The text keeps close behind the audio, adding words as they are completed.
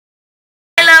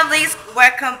Lovelies,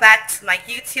 welcome back to my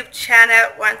YouTube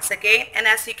channel once again. And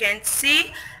as you can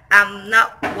see, I'm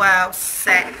not well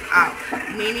set up,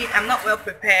 meaning I'm not well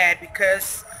prepared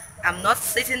because I'm not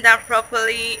sitting down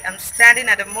properly. I'm standing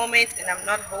at the moment and I'm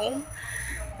not home.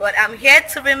 But I'm here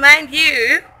to remind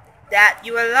you that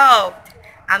you are loved.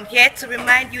 I'm here to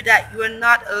remind you that you are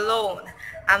not alone.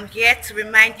 I'm here to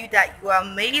remind you that you are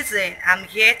amazing. I'm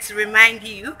here to remind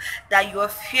you that you are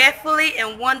fearfully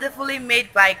and wonderfully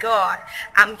made by God.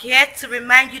 I'm here to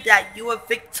remind you that you are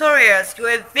victorious. You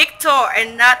are a victor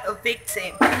and not a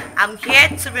victim. I'm here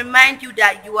to remind you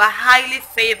that you are highly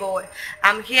favored.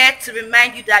 I'm here to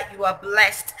remind you that you are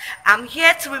blessed. I'm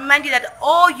here to remind you that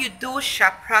all you do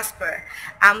shall prosper.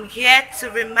 I'm here to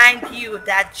remind you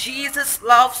that Jesus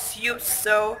loves you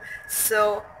so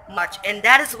much, and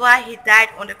that is why he died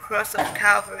on the cross of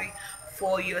Calvary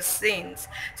for your sins.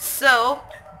 So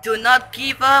do not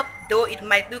give up, though it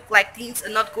might look like things are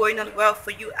not going on well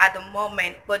for you at the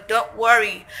moment. But don't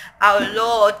worry, our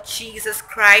Lord Jesus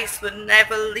Christ will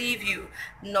never leave you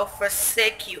nor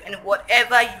forsake you. And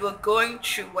whatever you are going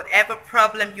through, whatever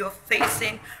problem you're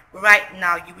facing right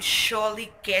now, you will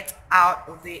surely get out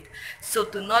of it. So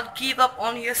do not give up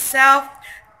on yourself.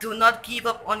 Do not give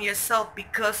up on yourself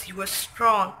because you are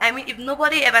strong. I mean, if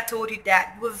nobody ever told you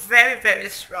that, you were very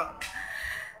strong.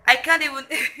 I can't even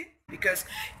because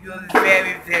you are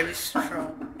very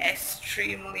strong,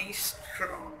 extremely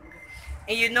strong.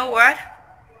 And you know what?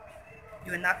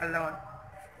 You're not alone.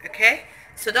 Okay?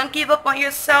 So don't give up on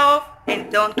yourself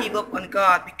and don't give up on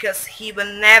God, because he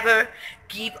will never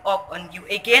give up on you.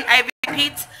 Again, I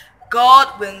repeat,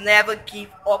 God will never give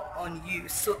up on you.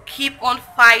 So keep on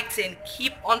fighting,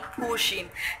 keep on pushing,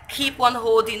 keep on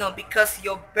holding on, because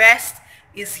your best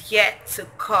is yet to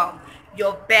come.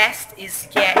 Your best is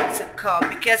yet to come,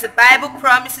 because the Bible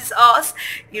promises us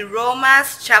in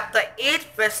Romans chapter 8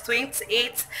 verse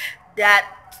 28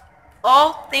 that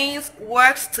all things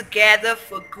works together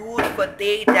for good for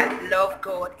they that love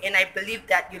God. And I believe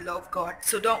that you love God.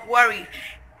 So don't worry.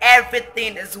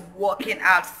 Everything is working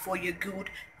out for your good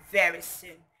very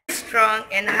soon. Strong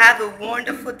and have a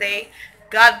wonderful day.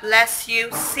 God bless you.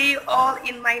 See you all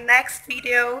in my next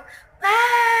video.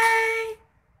 Bye.